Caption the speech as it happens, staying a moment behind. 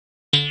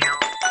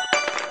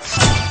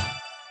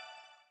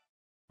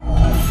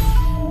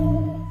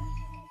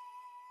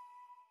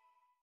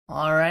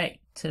Alright,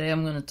 today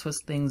I'm gonna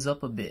twist things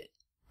up a bit.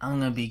 I'm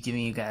gonna be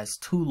giving you guys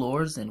 2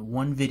 lores in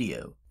one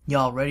video.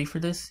 Y'all ready for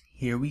this?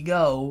 Here we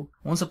go!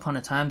 Once upon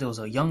a time there was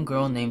a young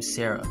girl named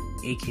Sarah,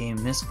 aka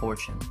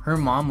Misfortune. Her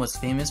mom was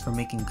famous for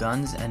making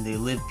guns and they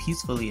lived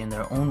peacefully in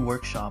their own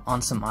workshop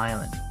on some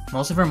island.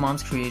 Most of her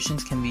mom's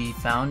creations can be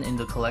found in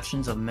the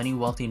collections of many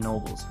wealthy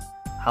nobles.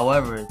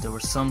 However, there were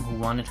some who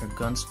wanted her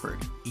guns for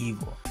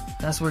evil.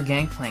 That's where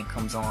Gangplank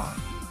comes along.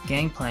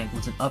 Gangplank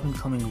was an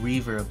up-and-coming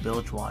reaver of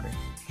Bilgewater.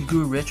 He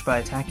grew rich by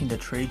attacking the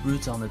trade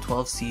routes on the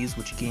 12 seas,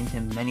 which gained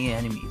him many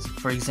enemies.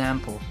 For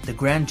example, the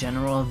Grand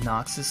General of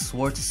Noxus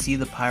swore to see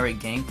the pirate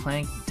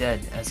Gangplank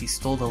dead as he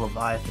stole the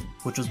Leviathan,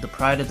 which was the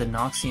pride of the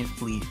Noxian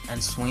fleet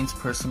and Swain's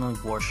personal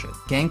warship.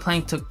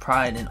 Gangplank took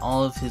pride in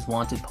all of his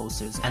wanted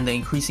posters and the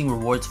increasing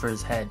rewards for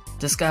his head.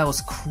 This guy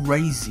was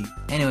crazy.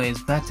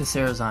 Anyways, back to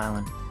Sarah's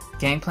island.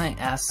 Gangplank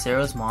asked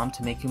Sarah's mom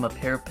to make him a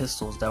pair of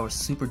pistols that were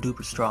super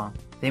duper strong.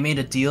 They made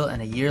a deal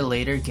and a year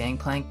later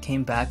Gangplank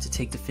came back to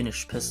take the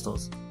finished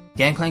pistols.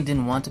 Gangplank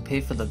didn't want to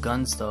pay for the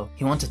guns though,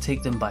 he wanted to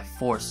take them by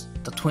force.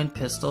 The twin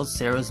pistols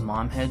Sarah's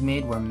mom had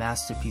made were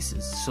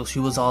masterpieces, so she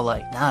was all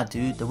like, nah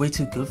dude, they're way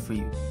too good for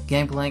you.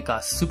 Gangplank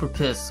got super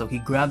pissed, so he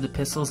grabbed the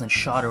pistols and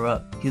shot her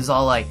up. He was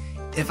all like,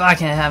 if I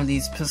can't have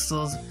these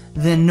pistols,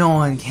 then no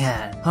one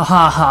can. Ha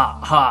ha ha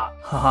ha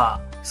ha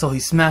ha. So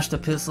he smashed the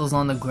pistols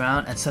on the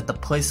ground and set the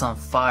place on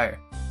fire.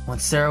 When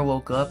Sarah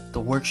woke up, the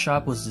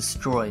workshop was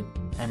destroyed,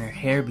 and her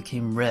hair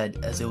became red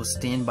as it was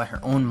stained by her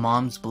own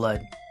mom's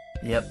blood.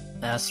 Yep,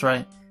 that's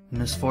right,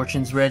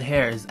 Misfortune's red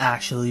hair is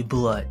actually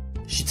blood.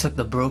 She took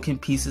the broken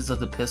pieces of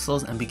the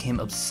pistols and became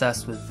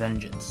obsessed with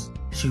vengeance.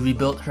 She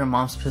rebuilt her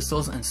mom's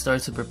pistols and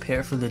started to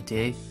prepare for the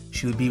day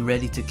she would be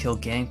ready to kill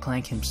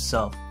Gangplank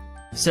himself.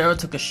 Sarah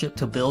took a ship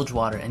to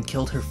Bilgewater and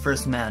killed her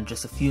first man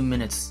just a few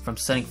minutes from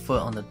setting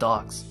foot on the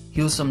docks.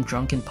 He was some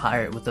drunken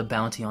pirate with a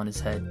bounty on his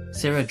head.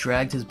 Sarah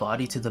dragged his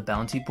body to the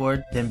bounty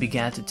board, then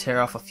began to tear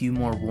off a few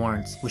more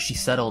warrants, which she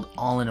settled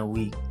all in a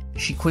week.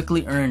 She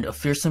quickly earned a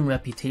fearsome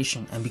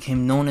reputation and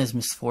became known as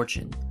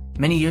Misfortune.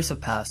 Many years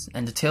have passed,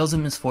 and the tales of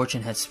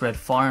Misfortune had spread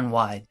far and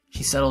wide.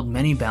 She settled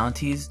many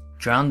bounties,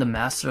 drowned the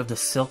master of the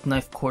Silk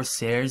Knife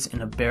Corsairs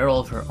in a barrel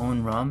of her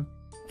own rum,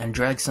 and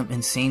dragged some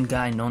insane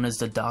guy known as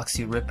the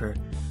Doxy Ripper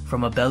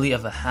from a belly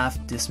of a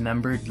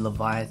half-dismembered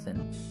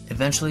Leviathan.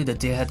 Eventually the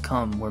day had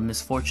come where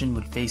Misfortune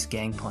would face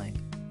Gangplank.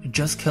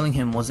 Just killing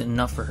him wasn't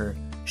enough for her.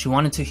 She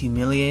wanted to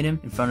humiliate him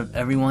in front of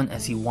everyone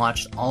as he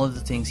watched all of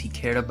the things he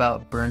cared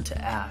about burn to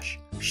ash.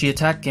 She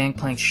attacked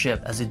Gangplank's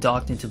ship as it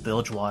docked into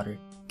Bilgewater.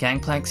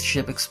 Gangplank's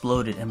ship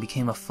exploded and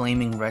became a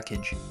flaming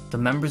wreckage. The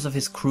members of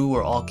his crew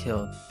were all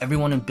killed.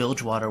 Everyone in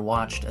Bilgewater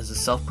watched as the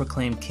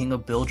self-proclaimed king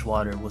of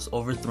Bilgewater was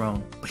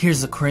overthrown. But here's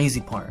the crazy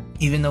part.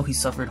 Even though he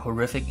suffered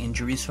horrific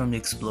injuries from the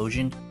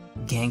explosion,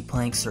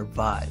 Gangplank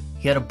survived.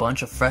 He had a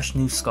bunch of fresh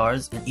new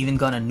scars and even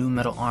got a new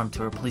metal arm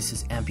to replace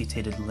his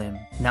amputated limb.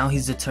 Now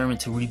he's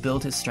determined to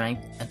rebuild his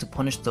strength and to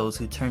punish those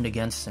who turned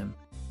against him.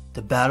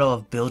 The Battle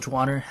of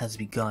Bilgewater has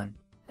begun.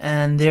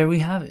 And there we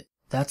have it.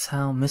 That's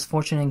how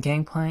Misfortune and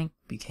Gangplank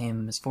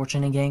became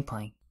Misfortune and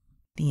Gangplank.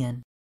 The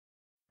end.